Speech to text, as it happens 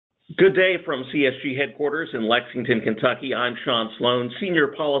Good day from CSG headquarters in Lexington, Kentucky. I'm Sean Sloan, Senior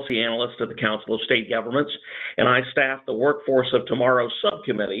Policy Analyst at the Council of State Governments, and I staff the Workforce of Tomorrow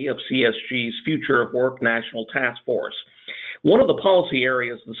subcommittee of CSG's Future of Work National Task Force. One of the policy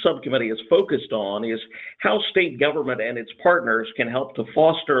areas the subcommittee is focused on is how state government and its partners can help to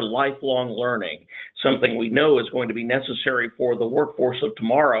foster lifelong learning, something we know is going to be necessary for the workforce of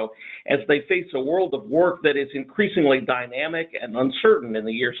tomorrow as they face a world of work that is increasingly dynamic and uncertain in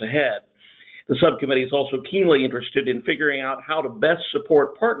the years ahead. The subcommittee is also keenly interested in figuring out how to best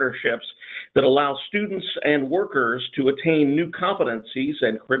support partnerships that allow students and workers to attain new competencies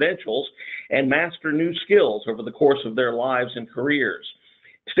and credentials and master new skills over the course of their lives and careers.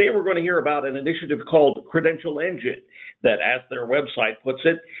 Today, we're going to hear about an initiative called Credential Engine that, as their website puts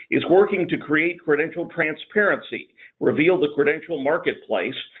it, is working to create credential transparency, reveal the credential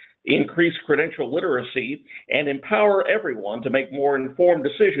marketplace, increase credential literacy, and empower everyone to make more informed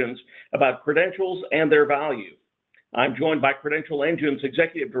decisions about credentials and their value. I'm joined by Credential Engine's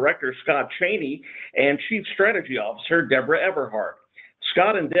Executive Director, Scott Cheney, and Chief Strategy Officer, Deborah Everhart.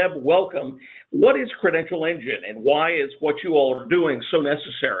 Scott and Deb, welcome. What is Credential Engine, and why is what you all are doing so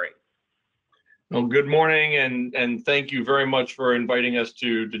necessary? Well, good morning, and thank you very much for inviting us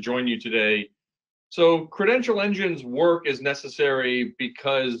to join you today. So Credential Engine's work is necessary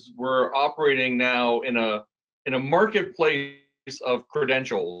because we're operating now in a marketplace of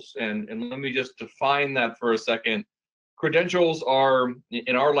credentials. And let me just define that for a second. Credentials are,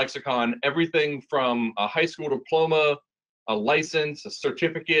 in our lexicon, everything from a high school diploma, a license, a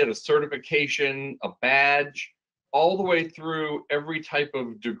certificate, a certification, a badge, all the way through every type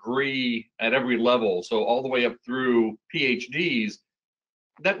of degree at every level. So all the way up through PhDs.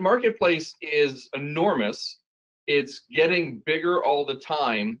 That marketplace is enormous. It's getting bigger all the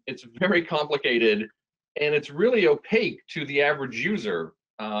time. It's very complicated, and it's really opaque to the average user.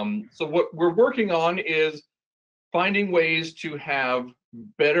 So what we're working on is finding ways to have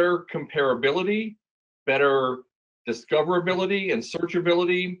better comparability, better discoverability and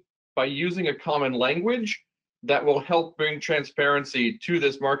searchability by using a common language that will help bring transparency to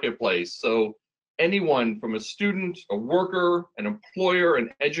this marketplace. So anyone from a student, a worker, an employer, an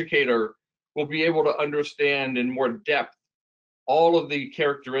educator will be able to understand in more depth all of the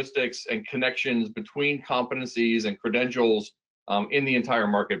characteristics and connections between competencies and credentials in the entire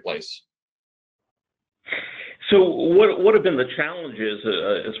marketplace. So what have been the challenges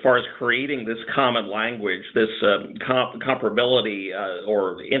as far as creating this common language, this comparability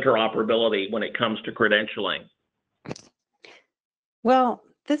or interoperability when it comes to credentialing? Well,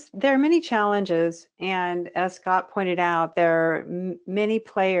 there are many challenges, and as Scott pointed out, there are many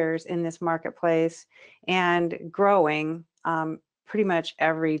players in this marketplace and growing pretty much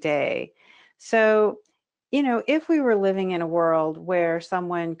every day. So, you know, if we were living in a world where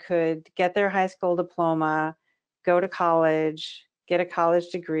someone could get their high school diploma, go to college, get a college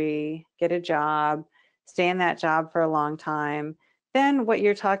degree, get a job, stay in that job for a long time, then what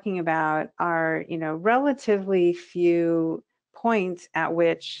you're talking about are, you know, relatively few points at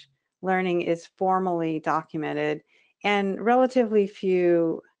which learning is formally documented and relatively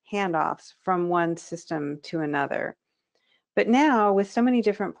few handoffs from one system to another. But now, with so many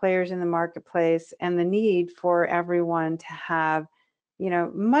different players in the marketplace and the need for everyone to have, you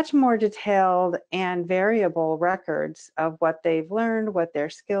know, much more detailed and variable records of what they've learned, what their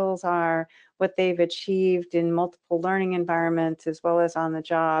skills are, what they've achieved in multiple learning environments as well as on the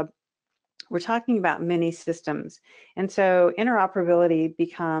job, we're talking about many systems. And so interoperability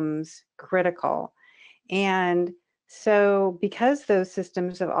becomes critical. And so because those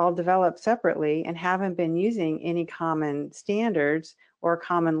systems have all developed separately and haven't been using any common standards or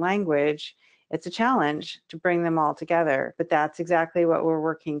common language, it's a challenge to bring them all together, but that's exactly what we're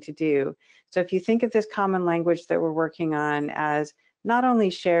working to do. So if you think of this common language that we're working on as not only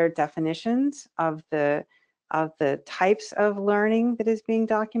shared definitions of the types of learning that is being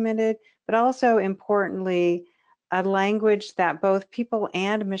documented, but also importantly, a language that both people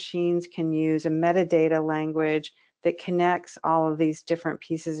and machines can use, a metadata language that connects all of these different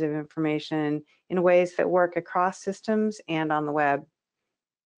pieces of information in ways that work across systems and on the web.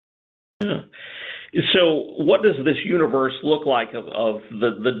 Yeah. So what does this universe look like of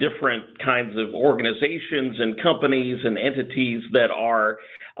the different kinds of organizations and companies and entities that are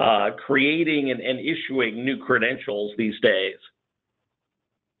creating and issuing new credentials these days?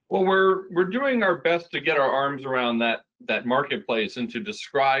 Well, we're doing our best to get our arms around that marketplace and to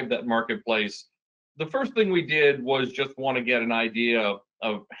describe that marketplace. The first thing we did was just want to get an idea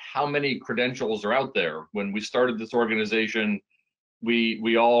of how many credentials are out there. When we started this organization,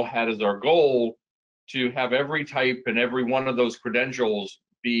 we all had as our goal to have every type and every one of those credentials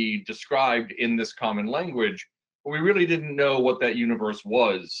be described in this common language, but we really didn't know what that universe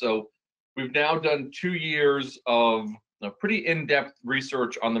was. So we've now done 2 years of pretty in-depth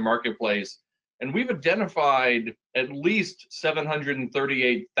research on the marketplace, and we've identified at least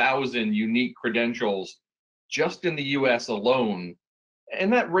 738,000 unique credentials just in the US alone.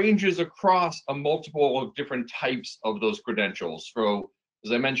 And that ranges across a multiple of different types of those credentials. So,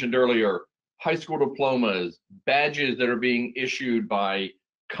 as I mentioned earlier, high school diplomas, badges that are being issued by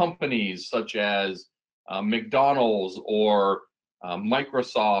companies such as McDonald's or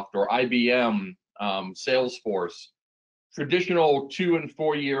Microsoft or IBM, Salesforce, traditional 2- and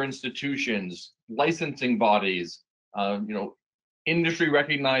 4-year institutions, licensing bodies, industry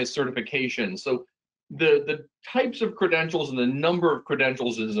recognized certifications. So the types of credentials and the number of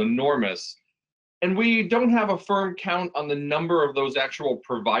credentials is enormous. And we don't have a firm count on the number of those actual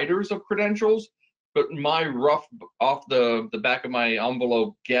providers of credentials, but my rough, off the back of my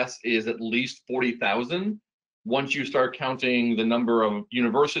envelope guess is at least 40,000. Once you start counting the number of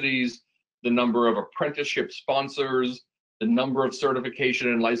universities, the number of apprenticeship sponsors, the number of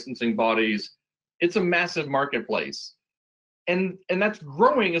certification and licensing bodies, it's a massive marketplace. And that's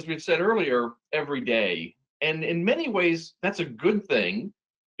growing, as we've said earlier, every day. And in many ways, that's a good thing,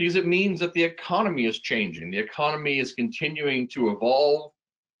 because it means that the economy is changing. The economy is continuing to evolve.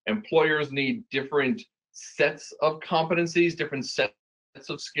 Employers need different sets of competencies, different sets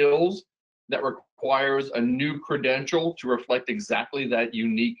of skills. That requires a new credential to reflect exactly that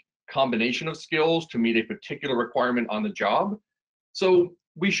unique combination of skills to meet a particular requirement on the job. So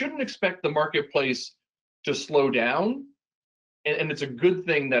we shouldn't expect the marketplace to slow down. And it's a good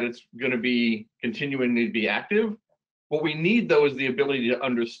thing that it's going to be continuing to be active. What we need, though, is the ability to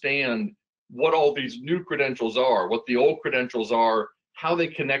understand what all these new credentials are, what the old credentials are, how they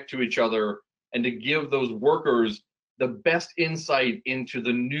connect to each other, and to give those workers the best insight into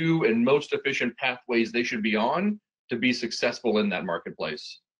the new and most efficient pathways they should be on to be successful in that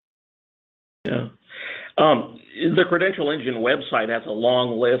marketplace. Yeah. The Credential Engine website has a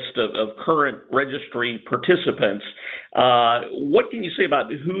long list of current registry participants. What can you say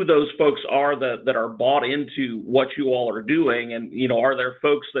about who those folks are that are bought into what you all are doing? And, are there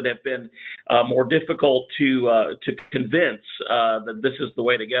folks that have been more difficult to convince that this is the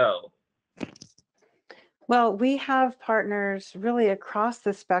way to go? Well, we have partners really across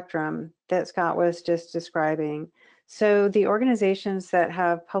the spectrum that Scott was just describing. So the organizations that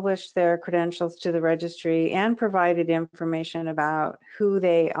have published their credentials to the registry and provided information about who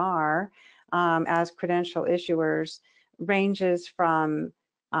they are as credential issuers ranges from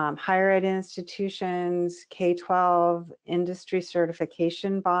higher ed institutions, K-12, industry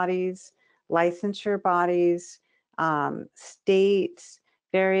certification bodies, licensure bodies, states,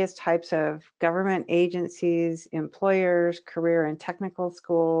 various types of government agencies, employers, career and technical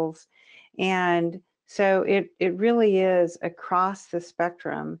schools. And so it really is across the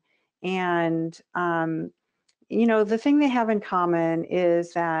spectrum. And, the thing they have in common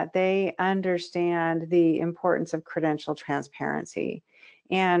is that they understand the importance of credential transparency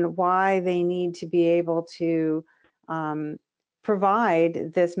and why they need to be able to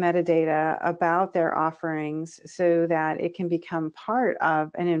provide this metadata about their offerings so that it can become part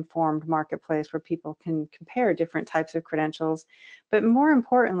of an informed marketplace where people can compare different types of credentials, but more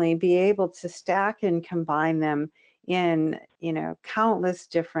importantly, be able to stack and combine them in, countless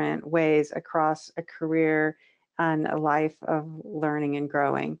different ways across a career and a life of learning and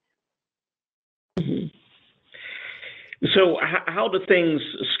growing. Mm-hmm. So how do things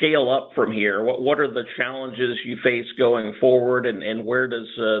scale up from here? What are the challenges you face going forward, and where does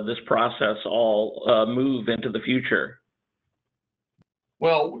this process all move into the future?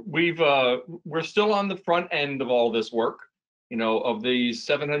 Well, we're still on the front end of all this work, of these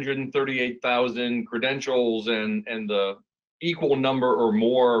 738,000 credentials and the equal number or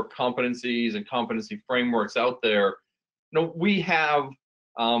more competencies and competency frameworks out there. We have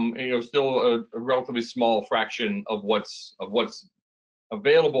still a relatively small fraction of what's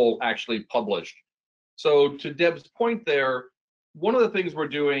available actually published. So to Deb's point there, one of the things we're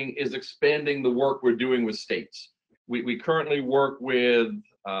doing is expanding the work we're doing with states. We currently work with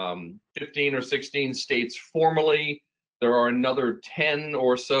 15 or 16 states formally. There are another 10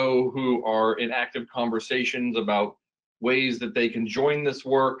 or so who are in active conversations about ways that they can join this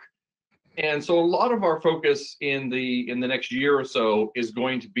work. And so a lot of our focus in the next year or so is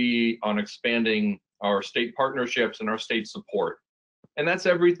going to be on expanding our state partnerships and our state support. And that's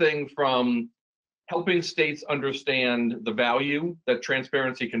everything from helping states understand the value that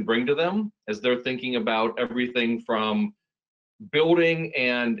transparency can bring to them as they're thinking about everything from building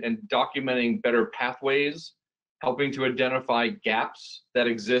and documenting better pathways helping to identify gaps that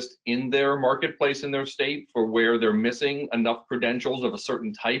exist in their marketplace in their state for where they're missing enough credentials of a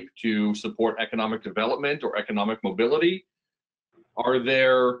certain type to support economic development or economic mobility? Are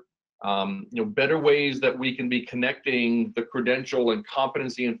there better ways that we can be connecting the credential and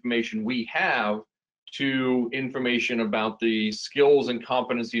competency information we have to information about the skills and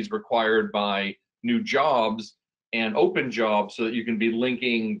competencies required by new jobs and open jobs, so that you can be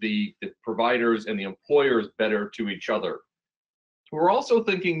linking the providers and the employers better to each other? We're also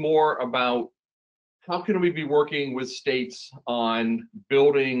thinking more about how can we be working with states on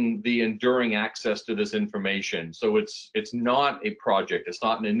building the enduring access to this information. So it's not a project, it's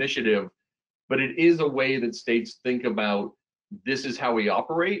not an initiative, but it is a way that states think about, this is how we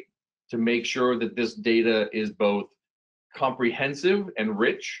operate, to make sure that this data is both comprehensive and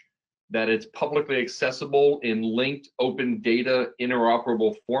rich, that it's publicly accessible in linked open data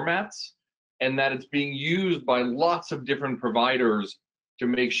interoperable formats, and that it's being used by lots of different providers to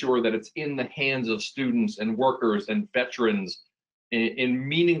make sure that it's in the hands of students and workers and veterans in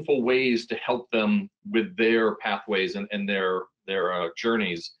meaningful ways to help them with their pathways and their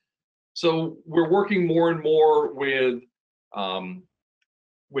journeys. So we're working more and more with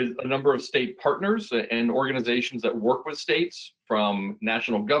a number of state partners and organizations that work with states, from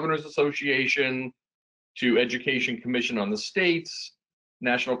National Governors Association to Education Commission on the States,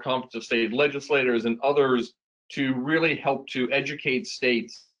 National Conference of State Legislators, and others, to really help to educate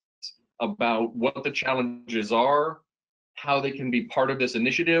states about what the challenges are, how they can be part of this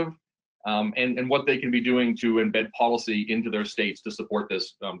initiative, and what they can be doing to embed policy into their states to support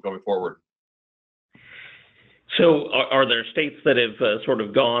this going forward. So are there states that have sort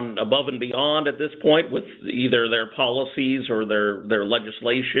of gone above and beyond at this point with either their policies or their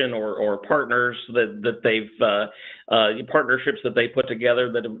legislation or partners that they've partnerships that they put together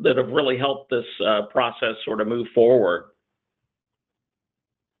that have really helped this process sort of move forward?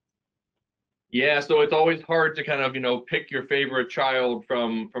 Yeah, so it's always hard to kind of pick your favorite child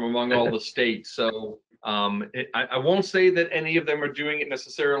from among all the states. So I won't say that any of them are doing it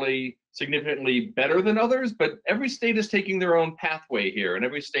necessarily significantly better than others, but every state is taking their own pathway here, and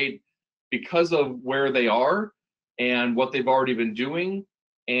every state, because of where they are and what they've already been doing,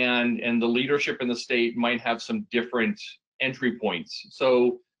 and the leadership in the state might have some different entry points.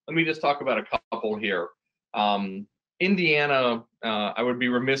 So let me just talk about a couple here. Indiana, I would be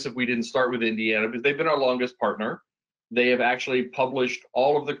remiss if we didn't start with Indiana, because they've been our longest partner. They have actually published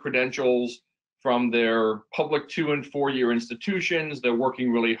all of the credentials from their public 2- and 4-year institutions. They're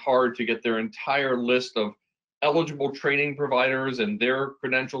working really hard to get their entire list of eligible training providers and their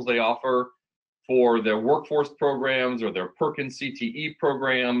credentials they offer for their workforce programs or their Perkins CTE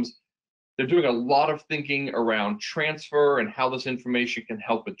programs. They're doing a lot of thinking around transfer and how this information can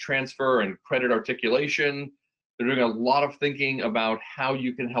help with transfer and credit articulation. They're doing a lot of thinking about how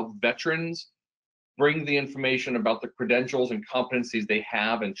you can help veterans bring the information about the credentials and competencies they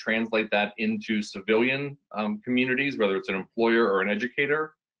have and translate that into civilian communities, whether it's an employer or an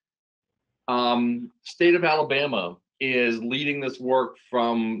educator. State of Alabama is leading this work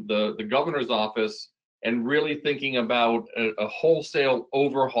from the governor's office and really thinking about a wholesale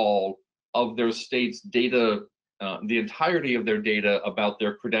overhaul of their state's data, the entirety of their data about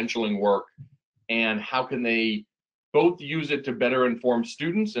their credentialing work, and how can they both use it to better inform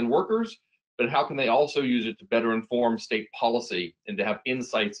students and workers, but how can they also use it to better inform state policy and to have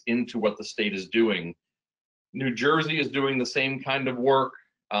insights into what the state is doing. New Jersey is doing the same kind of work.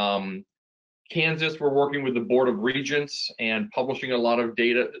 Kansas, we're working with the Board of Regents and publishing a lot of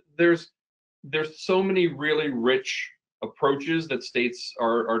data. There's so many really rich approaches that states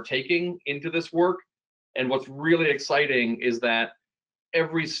are taking into this work. And what's really exciting is that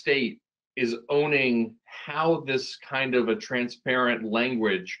every state is owning how this kind of a transparent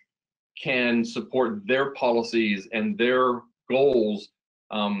language can support their policies and their goals,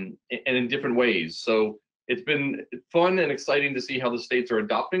 and in different ways. So it's been fun and exciting to see how the states are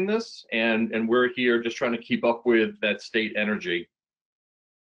adopting this, and we're here just trying to keep up with that state energy.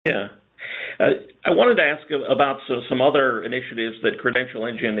 Yeah. I wanted to ask about some other initiatives that Credential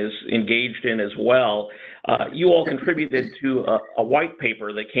Engine is engaged in as well. You all contributed to a white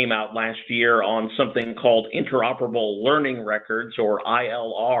paper that came out last year on something called interoperable learning records, or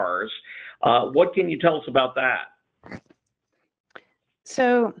ILRs. What can you tell us about that?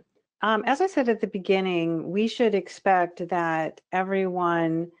 So, as I said at the beginning, we should expect that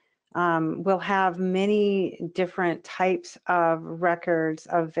everyone will have many different types of records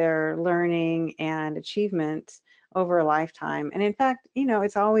of their learning and achievements over a lifetime. And in fact,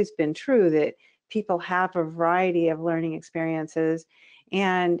 it's always been true that people have a variety of learning experiences.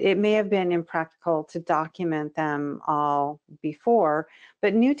 And it may have been impractical to document them all before,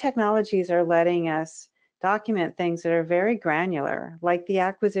 but new technologies are letting us document things that are very granular, like the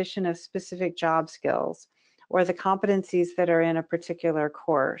acquisition of specific job skills or the competencies that are in a particular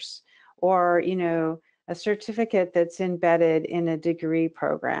course, or a certificate that's embedded in a degree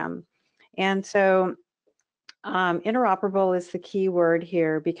program. And so interoperable is the key word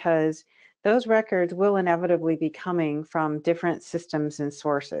here, because those records will inevitably be coming from different systems and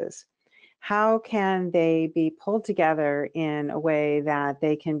sources. How can they be pulled together in a way that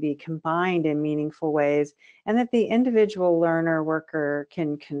they can be combined in meaningful ways and that the individual learner worker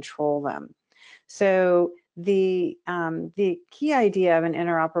can control them? So the key idea of an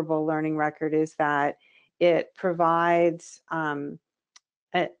interoperable learning record is that it provides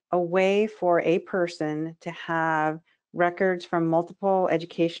a way for a person to have records from multiple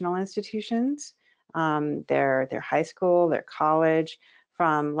educational institutions, their high school, their college,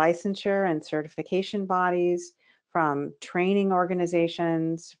 from licensure and certification bodies, from training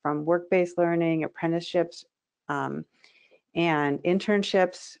organizations, from work-based learning, apprenticeships, and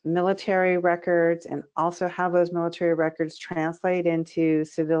internships, military records, and also have those military records translate into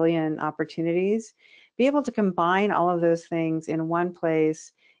civilian opportunities. Be able to combine all of those things in one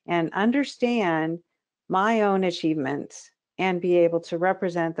place and understand my own achievements and be able to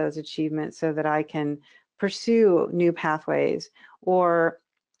represent those achievements so that I can pursue new pathways or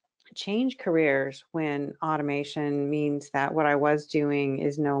change careers when automation means that what I was doing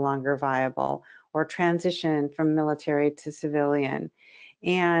is no longer viable, or transition from military to civilian.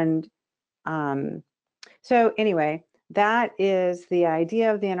 And so anyway, that is the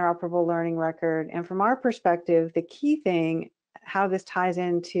idea of the interoperable learning record. And from our perspective, the key thing, how this ties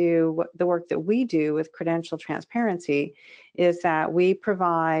into the work that we do with credential transparency, is that we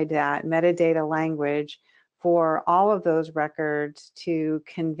provide that metadata language for all of those records to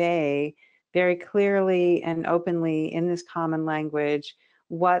convey very clearly and openly in this common language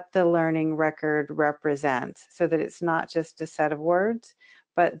what the learning record represents, so that it's not just a set of words,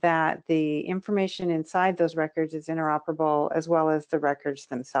 but that the information inside those records is interoperable, as well as the records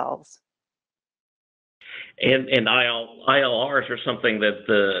themselves. And ILRs are something that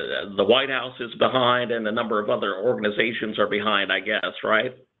the White House is behind, and a number of other organizations are behind, I guess,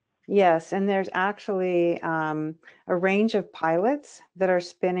 right? Yes, and there's actually a range of pilots that are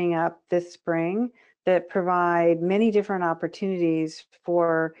spinning up this spring that provide many different opportunities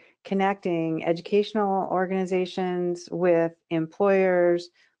for connecting educational organizations with employers,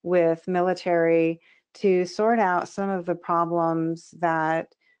 with military, to sort out some of the problems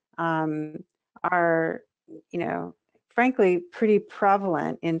that are, frankly, pretty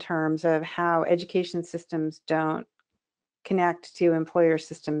prevalent in terms of how education systems don't connect to employer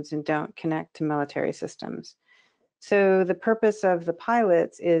systems and don't connect to military systems. So the purpose of the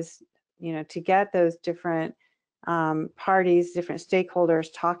pilots is, to get those different parties, different stakeholders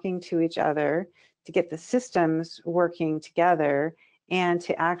talking to each other, to get the systems working together, and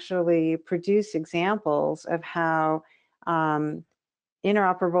to actually produce examples of how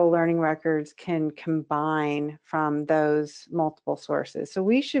interoperable learning records can combine from those multiple sources. So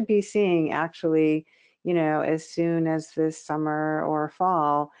we should be seeing, actually, as soon as this summer or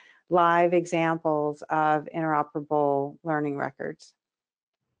fall, live examples of interoperable learning records.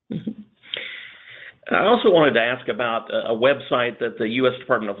 I also wanted to ask about a website that the U.S.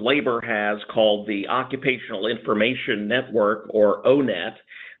 Department of Labor has called the Occupational Information Network, or ONET,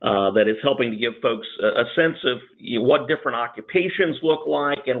 that is helping to give folks a sense of what different occupations look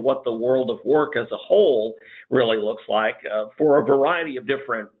like and what the world of work as a whole really looks like for a variety of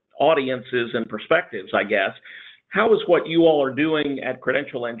different audiences and perspectives, I guess. How is what you all are doing at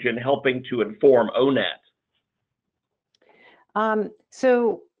Credential Engine helping to inform ONET?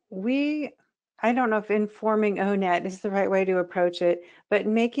 So I don't know if informing ONET is the right way to approach it, but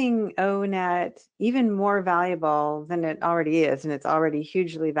making ONET even more valuable than it already is, and it's already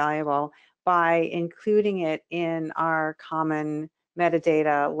hugely valuable, by including it in our common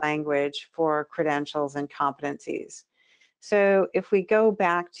metadata language for credentials and competencies. So if we go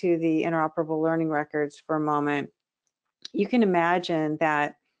back to the interoperable learning records for a moment, you can imagine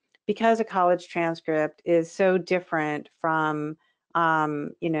that because a college transcript is so different from a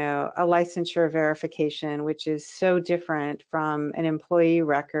licensure verification, which is so different from an employee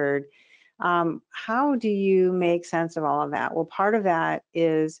record, how do you make sense of all of that? Well, part of that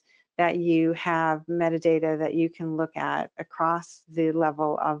is that you have metadata that you can look at across the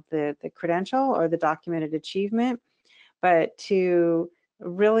level of the credential or the documented achievement. But to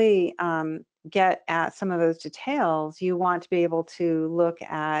really get at some of those details, you want to be able to look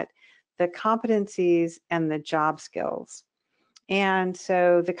at the competencies and the job skills. And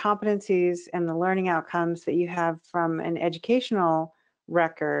so the competencies and the learning outcomes that you have from an educational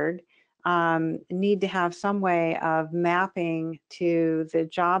record need to have some way of mapping to the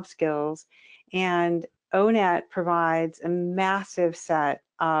job skills. And ONET provides a massive set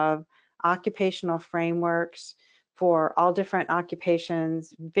of occupational frameworks for all different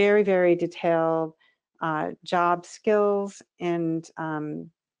occupations, very, very detailed job skills, and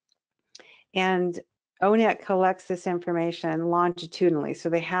ONET collects this information longitudinally, so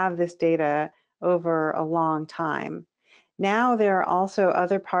they have this data over a long time. Now there are also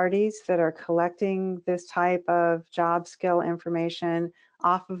other parties that are collecting this type of job skill information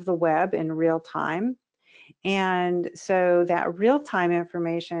off of the web in real time. And so that real-time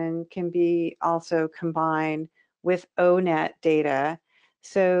information can be also combined with ONET data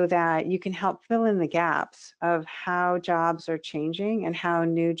so that you can help fill in the gaps of how jobs are changing and how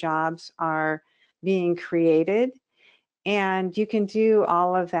new jobs are being created. And you can do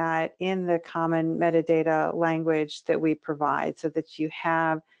all of that in the common metadata language that we provide so that you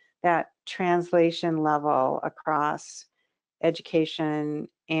have that translation level across education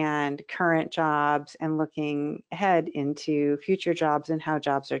and current jobs and looking ahead into future jobs and how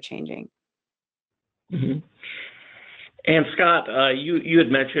jobs are changing. Mm-hmm. And Scott, you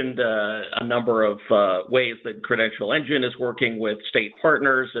had mentioned a number of ways that Credential Engine is working with state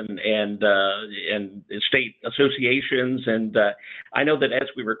partners and state associations. And I know that as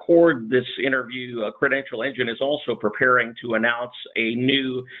we record this interview, Credential Engine is also preparing to announce a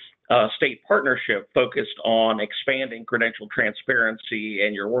new state partnership focused on expanding credential transparency,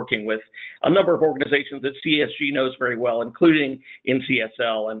 and you're working with a number of organizations that CSG knows very well, including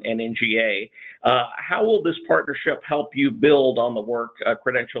NCSL and NGA. How will this partnership help you build on the work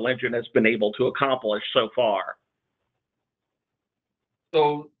Credential Engine has been able to accomplish so far?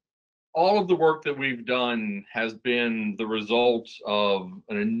 So all of the work that we've done has been the result of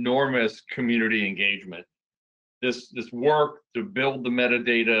an enormous community engagement. This work to build the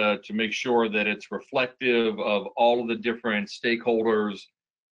metadata, to make sure that it's reflective of all of the different stakeholders,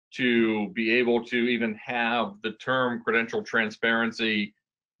 to be able to even have the term credential transparency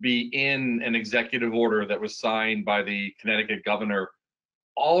be in an executive order that was signed by the Connecticut governor.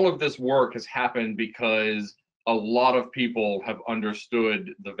 All of this work has happened because a lot of people have understood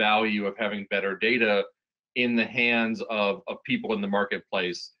the value of having better data in the hands of people in the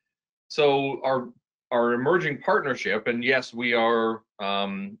marketplace. So our emerging partnership, and yes, we are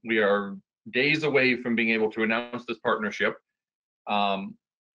days away from being able to announce this partnership. The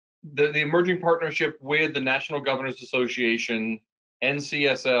emerging partnership with the National Governors Association,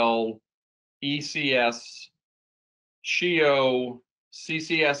 NCSL, ECS, SHIO,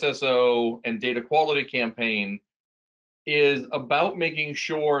 CCSSO, and Data Quality Campaign is about making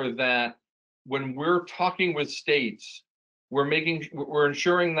sure that when we're talking with states, we're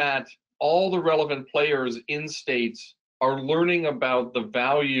ensuring that all the relevant players in states are learning about the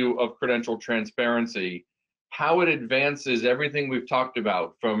value of credential transparency, how it advances everything we've talked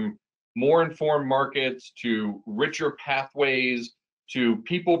about, from more informed markets to richer pathways to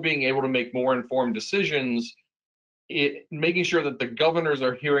people being able to make more informed decisions. Making sure that the governors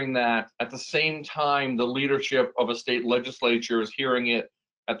are hearing that at the same time the leadership of a state legislature is hearing it,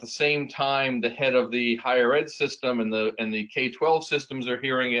 at the same time the head of the higher ed system and the K-12 systems are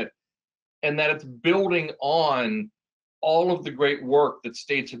hearing it, and that it's building on all of the great work that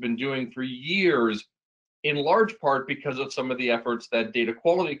states have been doing for years, in large part because of some of the efforts that Data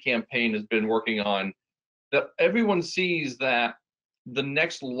Quality Campaign has been working on, that everyone sees that the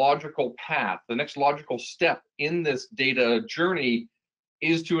next logical path, the next logical step in this data journey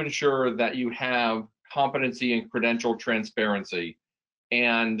is to ensure that you have competency and credential transparency.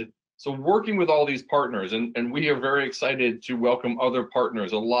 And so working with all these partners, and we are very excited to welcome other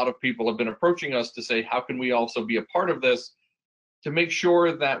partners. A lot of people have been approaching us to say, how can we also be a part of this, to make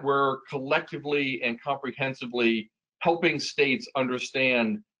sure that we're collectively and comprehensively helping states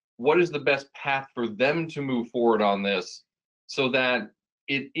understand what is the best path for them to move forward on this, so that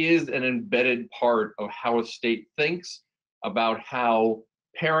it is an embedded part of how a state thinks about how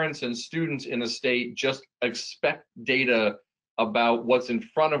parents and students in a state just expect data about what's in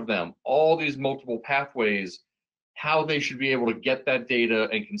front of them, all these multiple pathways, how they should be able to get that data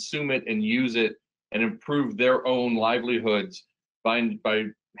and consume it and use it and improve their own livelihoods by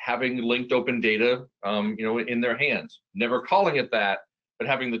having linked open data in their hands, never calling it that, but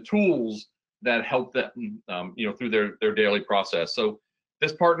having the tools that help them through their daily process. So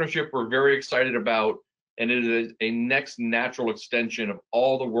this partnership we're very excited about, and it is a next natural extension of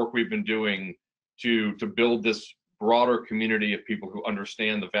all the work we've been doing to build this broader community of people who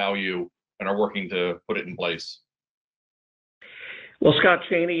understand the value and are working to put it in place. Well, Scott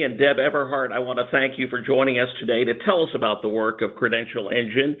Cheney and Deb Everhart, I want to thank you for joining us today to tell us about the work of Credential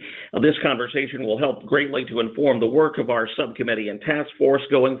Engine. This conversation will help greatly to inform the work of our subcommittee and task force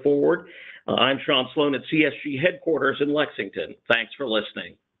going forward. I'm Sean Sloan at CSG headquarters in Lexington. Thanks for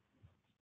listening.